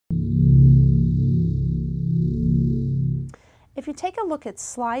If you take a look at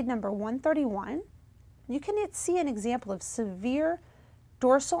slide number 131, you can see an example of severe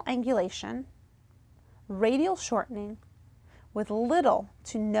dorsal angulation, radial shortening, with little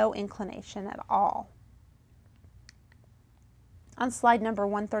to no inclination at all. On slide number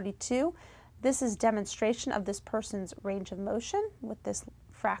 132, this is demonstration of this person's range of motion with this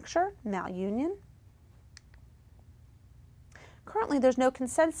fracture, malunion. Currently, there's no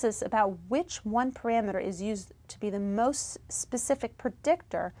consensus about which one parameter is used to be the most specific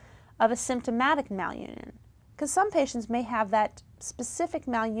predictor of a symptomatic malunion, because some patients may have that specific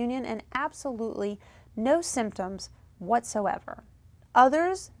malunion and absolutely no symptoms whatsoever.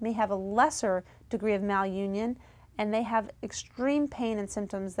 Others may have a lesser degree of malunion and they have extreme pain and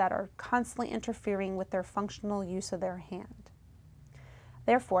symptoms that are constantly interfering with their functional use of their hand.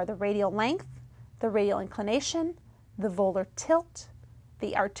 Therefore, the radial length, the radial inclination, the volar tilt,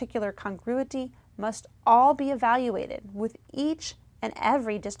 the articular congruity must all be evaluated with each and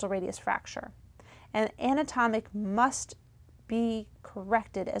every distal radius fracture. And anatomic must be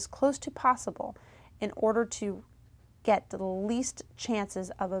corrected as close to possible in order to get the least chances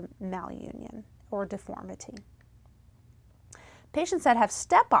of a malunion or deformity. Patients that have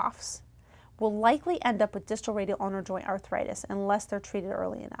step-offs will likely end up with distal radial ulnar joint arthritis unless they're treated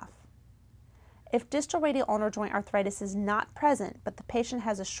early enough. If distal radial ulnar joint arthritis is not present, but the patient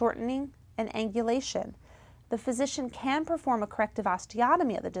has a shortening and angulation, the physician can perform a corrective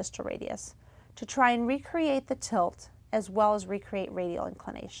osteotomy of the distal radius to try and recreate the tilt as well as recreate radial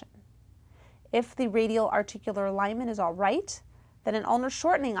inclination. If the radial articular alignment is all right, then an ulnar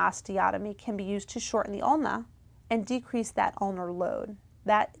shortening osteotomy can be used to shorten the ulna and decrease that ulnar load.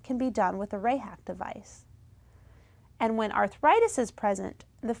 That can be done with a Darrach device. And when arthritis is present,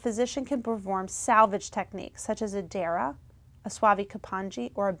 the physician can perform salvage techniques such as a Darrach, a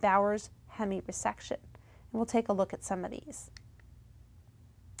Suavi-Kapandji, or a Bowers hemi-resection. And we'll take a look at some of these.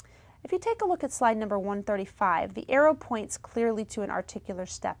 If you take a look at slide number 135, the arrow points clearly to an articular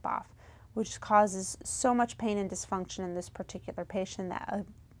step-off, which causes so much pain and dysfunction in this particular patient that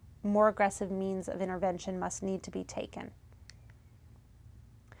a more aggressive means of intervention must need to be taken.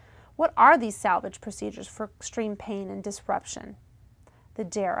 What are these salvage procedures for extreme pain and disruption? The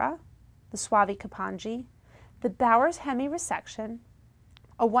Darrach, the Suavi-Kapandji, the Bowers hemi-resection,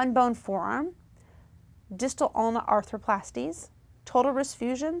 a one-bone forearm, distal ulna arthroplasties, total wrist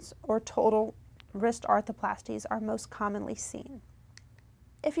fusions, or total wrist arthroplasties are most commonly seen.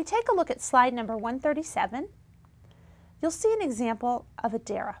 If you take a look at slide number 137, you'll see an example of a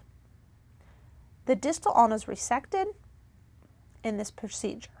Darrach. The distal ulna is resected in this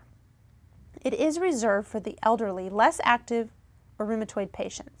procedure. It is reserved for the elderly, less active, or rheumatoid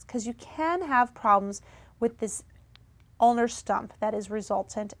patients, because you can have problems with this ulnar stump that is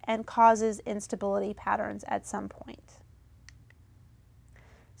resultant and causes instability patterns at some point.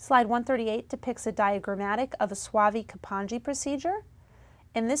 Slide 138 depicts a diagrammatic of a Suavi-Kapandji procedure.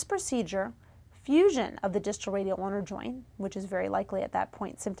 In this procedure, fusion of the distal radial ulnar joint, which is very likely at that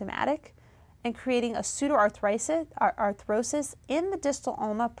point symptomatic, and creating a pseudoarthrosis in the distal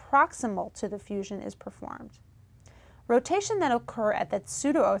ulna proximal to the fusion is performed. Rotation then occurs at that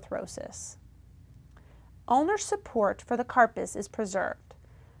pseudoarthrosis. Ulnar support for the carpus is preserved.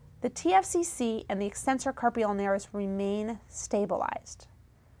 The TFCC and the extensor carpi ulnaris remain stabilized.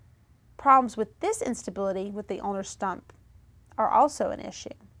 Problems with this instability with the ulnar stump are also an issue,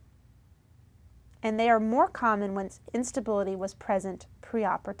 and they are more common when instability was present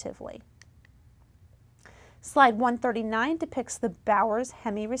preoperatively. Slide 139 depicts the Bowers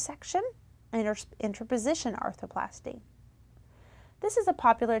hemi-resection and interposition arthroplasty. This is a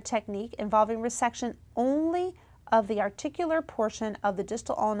popular technique involving resection only of the articular portion of the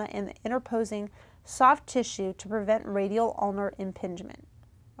distal ulna and the interposing soft tissue to prevent radial ulnar impingement,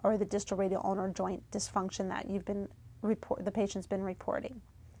 or the distal radial ulnar joint dysfunction that the patient's been reporting.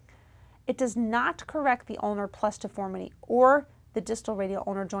 It does not correct the ulnar plus deformity or the distal radial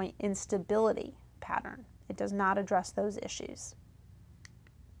ulnar joint instability pattern. It does not address those issues.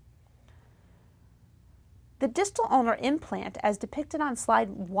 The distal ulnar implant, as depicted on slide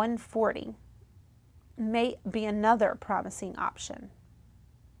 140, may be another promising option.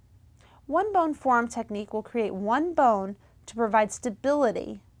 One bone forearm technique will create one bone to provide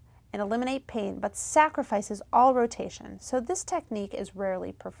stability and eliminate pain, but sacrifices all rotation, so this technique is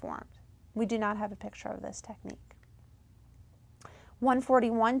rarely performed. We do not have a picture of this technique.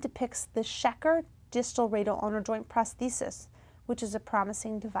 141 depicts the Scheker distal radial ulnar joint prosthesis, which is a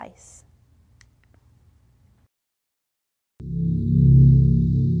promising device.